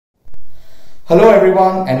Hello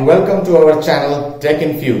everyone and welcome to our channel Tech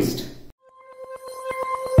Infused.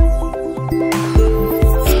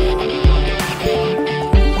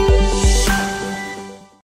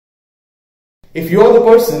 If you're the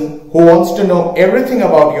person who wants to know everything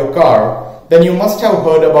about your car, then you must have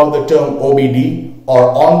heard about the term OBD or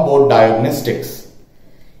onboard diagnostics.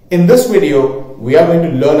 In this video, we are going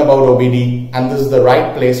to learn about OBD and this is the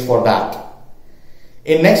right place for that.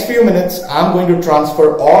 In next few minutes, I'm going to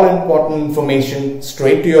transfer all important information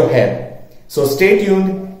straight to your head. So stay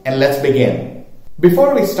tuned and let's begin.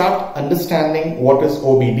 Before we start understanding what is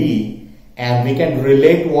OBD and we can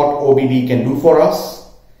relate what OBD can do for us,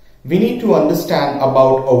 we need to understand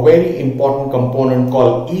about a very important component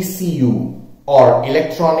called ECU or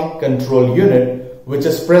Electronic Control Unit, which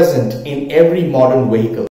is present in every modern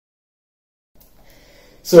vehicle.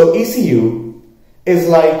 So ECU is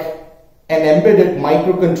like an embedded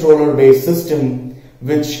microcontroller based system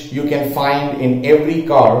which you can find in every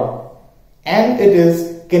car, and it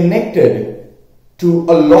is connected to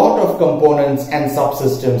a lot of components and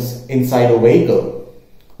subsystems inside a vehicle,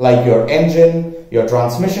 like your engine, your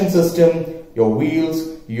transmission system, your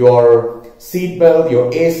wheels, your seat belt, your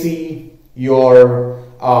AC, your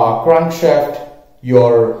crankshaft,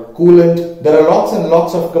 your coolant. There are lots and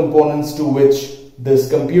lots of components to which this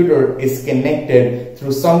computer is connected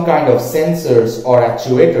through some kind of sensors or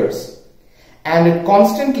actuators, and it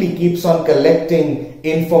constantly keeps on collecting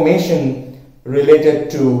information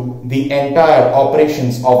related to the entire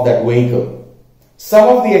operations of that vehicle.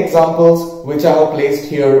 Some of the examples which I have placed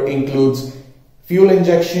here includes fuel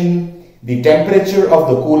injection, the temperature of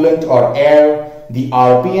the coolant or air, the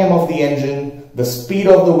RPM of the engine, the speed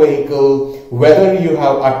of the vehicle, whether you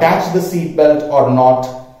have attached the seat belt or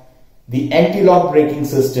not, the anti-lock braking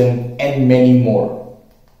system, and many more.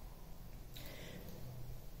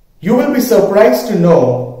 You will be surprised to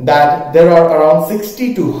know that there are around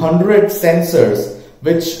 60 to 100 sensors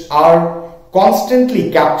which are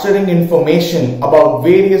constantly capturing information about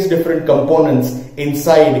various different components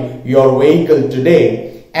inside your vehicle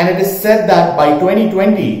today, and it is said that by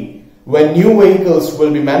 2020, when new vehicles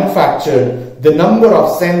will be manufactured, the number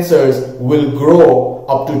of sensors will grow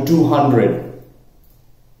up to 200.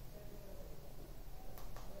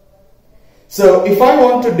 So if I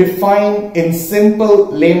want to define in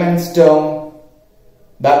simple layman's term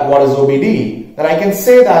that what is OBD, then I can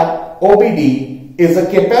say that OBD is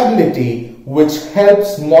a capability which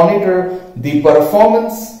helps monitor the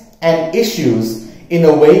performance and issues in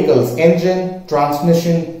a vehicle's engine,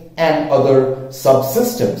 transmission and other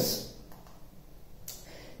subsystems.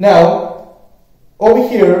 Now over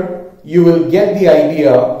here you will get the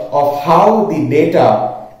idea of how the data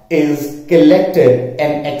is collected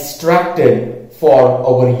and extracted for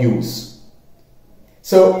our use.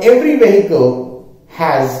 So every vehicle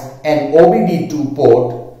has an OBD2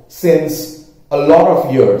 port since a lot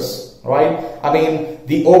of years, right? I mean,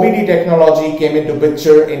 the OBD technology came into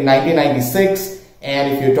picture in 1996,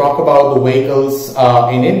 and if you talk about the vehicles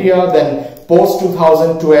in India, then post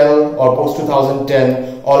 2012 or post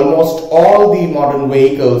 2010, almost all the modern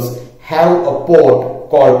vehicles have a port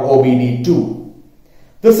called OBD2.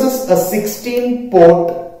 This is a 16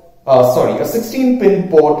 pin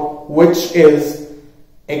port which is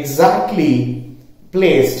exactly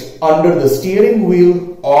placed under the steering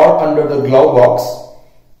wheel or under the glove box,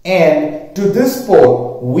 and to this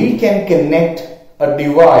port we can connect a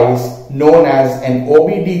device known as an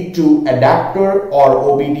OBD2 adapter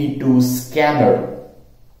or OBD2 scanner.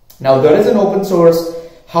 Now there is an open source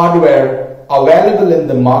hardware available in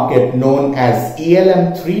the market known as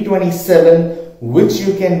ELM327, which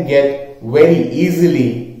you can get very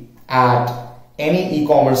easily at any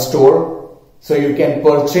e-commerce store. So you can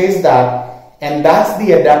purchase that, and that's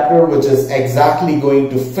the adapter which is exactly going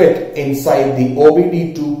to fit inside the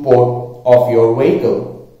OBD2 port of your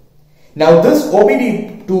vehicle. Now this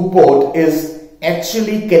OBD2 port is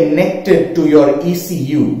actually connected to your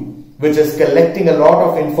ECU, which is collecting a lot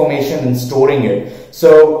of information and storing it.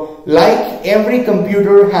 So like every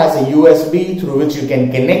computer has a USB through which you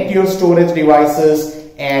can connect your storage devices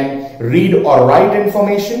and read or write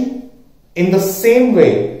information, in the same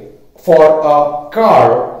way for a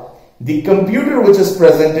car, the computer which is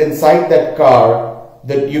present inside that car,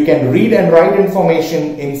 that you can read and write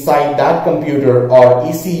information inside that computer or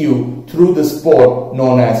ECU through this port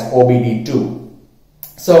known as OBD2.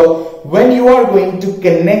 So when you are going to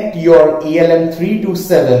connect your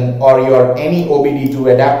ELM327 or your any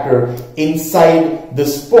OBD2 adapter inside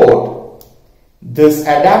this port, this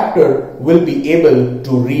adapter will be able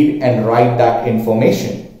to read and write that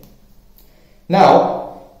information.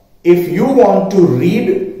 Now, if you want to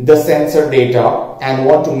read the sensor data and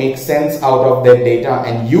want to make sense out of that data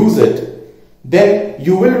and use it, then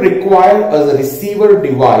you will require a receiver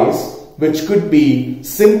device which could be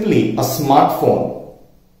simply a smartphone.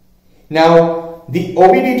 Now, the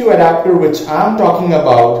OBD2 adapter which I am talking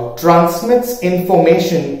about transmits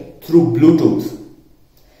information through Bluetooth.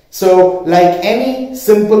 So, like any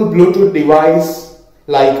simple Bluetooth device,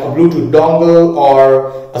 like a Bluetooth dongle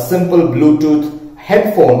or a simple Bluetooth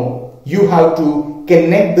headphone, you have to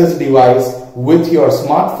connect this device with your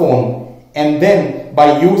smartphone, and then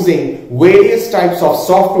by using various types of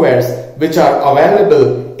softwares which are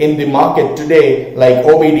available in the market today, like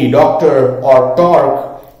OBD Doctor or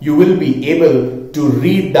Torque, you will be able to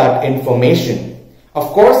read that information. Of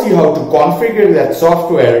course, you have to configure that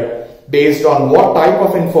software based on what type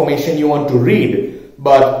of information you want to read,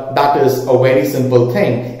 but that is a very simple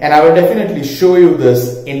thing, and I will definitely show you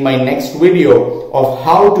this in my next video of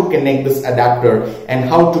how to connect this adapter and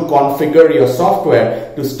how to configure your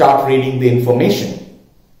software to start reading the information.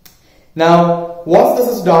 Now, once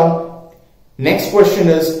this is done, next question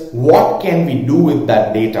is, what can we do with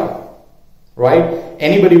that data? Right?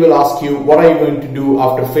 Anybody will ask you, what are you going to do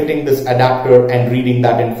after fitting this adapter and reading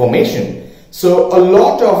that information? So a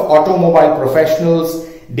lot of automobile professionals,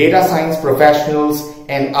 data science professionals,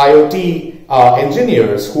 and IoT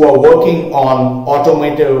engineers who are working on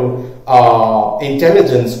automotive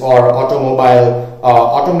intelligence or automobile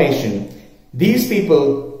automation, these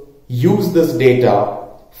people use this data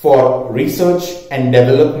for research and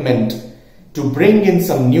development to bring in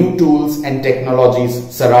some new tools and technologies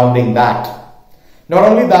surrounding that. Not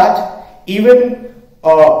only that, even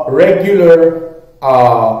a regular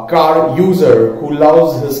car user who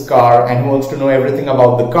loves his car and who wants to know everything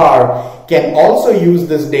about the car can also use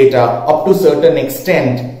this data up to a certain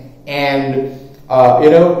extent and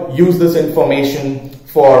use this information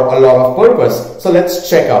for a lot of purpose. So let's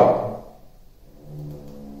check out.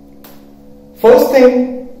 First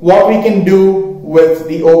thing, what we can do with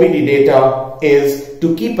the OBD data is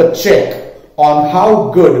to keep a check on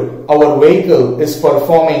how good our vehicle is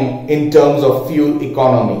performing in terms of fuel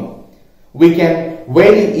economy. We can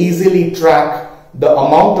very easily track the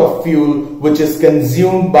amount of fuel which is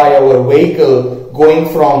consumed by our vehicle going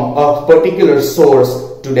from a particular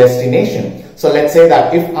source to destination. So let's say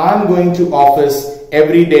that if I'm going to office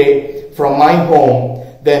every day from my home,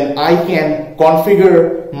 then I can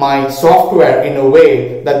configure my software in a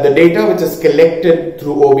way that the data which is collected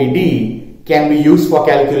through OBD can be used for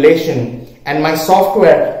calculation, and my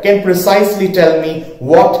software can precisely tell me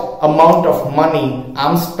what amount of money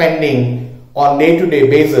I'm spending on day-to-day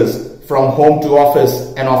basis from home to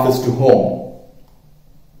office and office to home.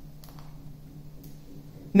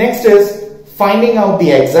 Next is finding out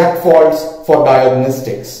the exact faults for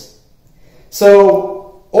diagnostics.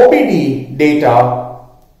 So OBD data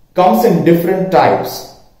comes in different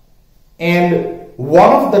types, and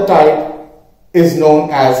one of the type is known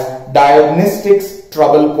as Diagnostics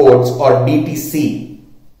Trouble Codes or DTC.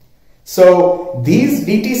 So these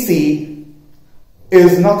DTC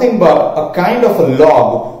is nothing but a kind of a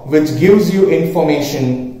log which gives you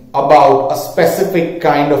information about a specific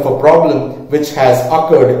kind of a problem which has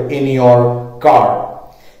occurred in your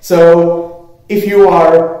car. So if you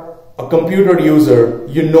are a computer user,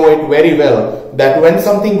 you know it very well that when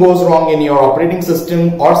something goes wrong in your operating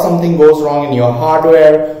system or something goes wrong in your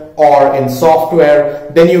hardware or in software,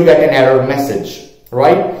 then you get an error message,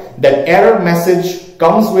 right? That error message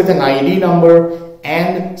comes with an ID number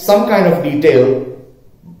and some kind of detail,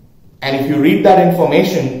 and if you read that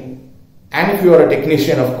information, and if you are a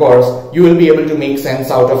technician, of course, you will be able to make sense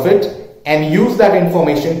out of it and use that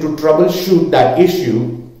information to troubleshoot that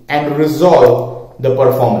issue and resolve the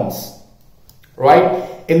performance, right?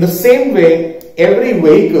 In the same way, every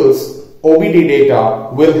vehicle's OBD data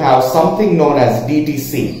will have something known as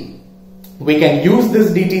DTC. We can use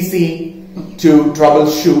this DTC to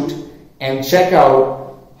troubleshoot and check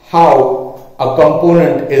out how a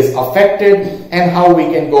component is affected and how we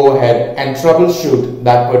can go ahead and troubleshoot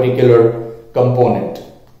that particular component.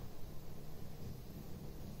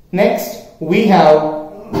 Next, we have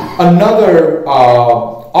another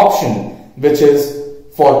option which is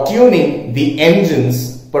for tuning the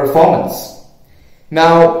engine's performance.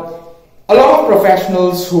 Now, a lot of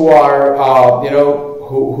professionals who are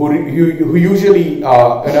who usually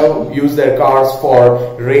use their cars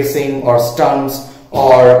for racing or stunts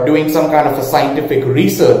or doing some kind of a scientific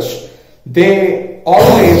research, they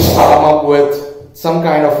always come up with some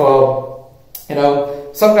kind of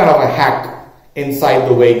a hack inside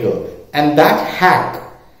the vehicle, and that hack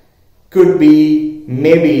could be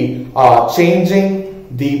maybe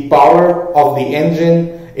changing the power of the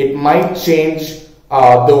engine. It might change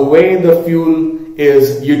the way the fuel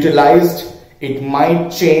is utilized. It might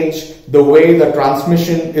change the way the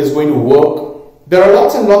transmission is going to work. There are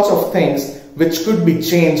lots and lots of things which could be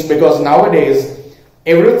changed, because nowadays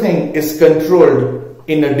everything is controlled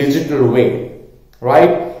in a digital way,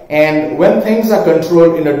 right? And when things are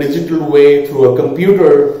controlled in a digital way through a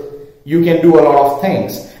computer, you can do a lot of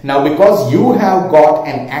things. Now, because you have got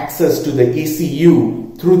an access to the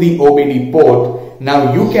ECU through the OBD port,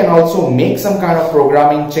 now you can also make some kind of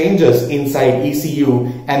programming changes inside ECU,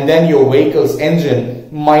 and then your vehicle's engine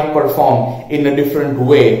might perform in a different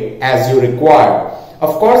way as you require.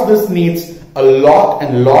 Of course, this needs a lot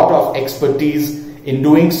of expertise in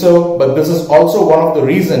doing so, but this is also one of the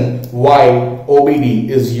reasons why OBD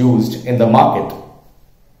is used in the market.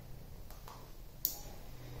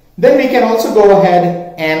 Then we can also go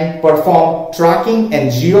ahead and perform tracking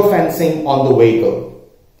and geofencing on the vehicle.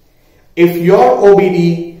 If your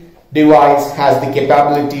OBD device has the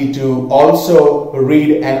capability to also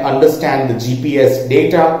read and understand the GPS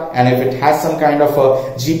data, and if it has some kind of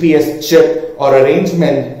a GPS chip or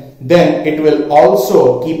arrangement, then it will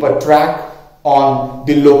also keep a track on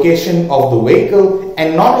the location of the vehicle.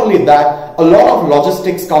 And not only that, a lot of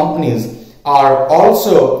logistics companies are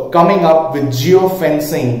also coming up with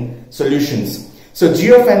geofencing solutions. So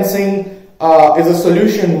geofencing is a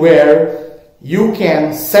solution where you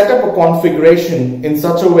can set up a configuration in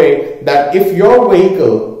such a way that if your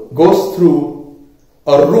vehicle goes through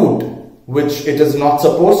a route which it is not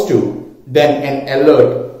supposed to, then an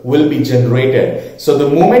alert will be generated. So the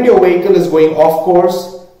moment your vehicle is going off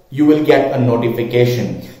course, you will get a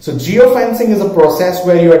notification. So geofencing is a process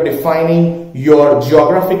where you are defining your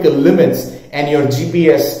geographical limits and your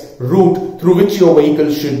GPS route through which your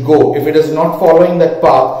vehicle should go. If it is not following that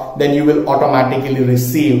path, then you will automatically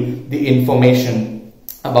receive the information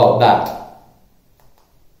about that.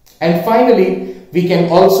 And finally, we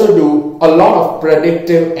can also do a lot of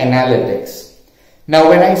predictive analytics. Now,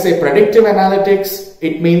 when I say predictive analytics,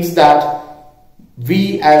 it means that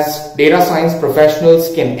we as data science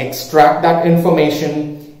professionals can extract that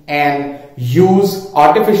information and use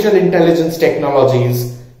artificial intelligence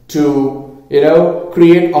technologies to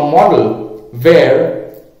create a model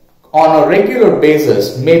where on a regular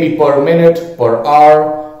basis, maybe per minute, per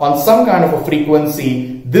hour, on some kind of a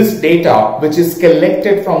frequency, this data which is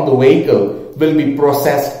collected from the vehicle will be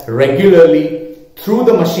processed regularly through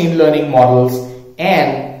the machine learning models.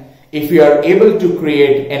 And if you are able to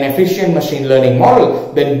create an efficient machine learning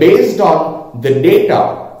model, then based on the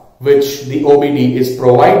data which the OBD is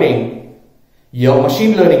providing, your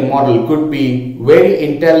machine learning model could be very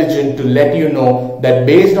intelligent to let you know that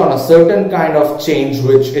based on a certain kind of change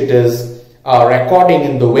which it is recording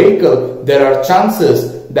in the vehicle, there are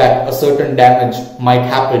chances that a certain damage might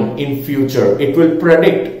happen in future. It will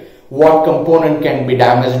predict what component can be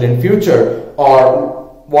damaged in future or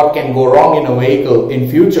what can go wrong in a vehicle in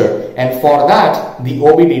future. And for that, the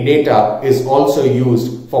OBD data is also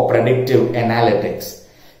used for predictive analytics.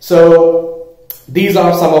 So these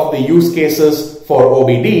are some of the use cases for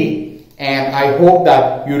OBD, and I hope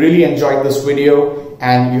that you really enjoyed this video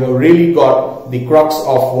and you have really got the crux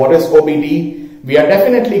of what is OBD. We are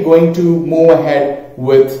definitely going to move ahead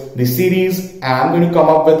with the series, and I'm going to come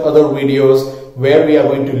up with other videos where we are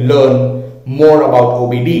going to learn more about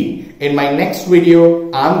OBD. In my next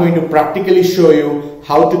video, I'm going to practically show you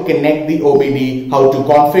how to connect the OBD, how to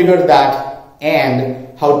configure that,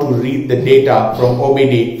 and how to read the data from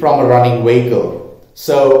OBD from a running vehicle.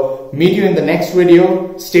 So, meet you in the next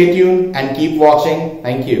video. Stay tuned and keep watching.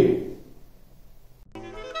 Thank you.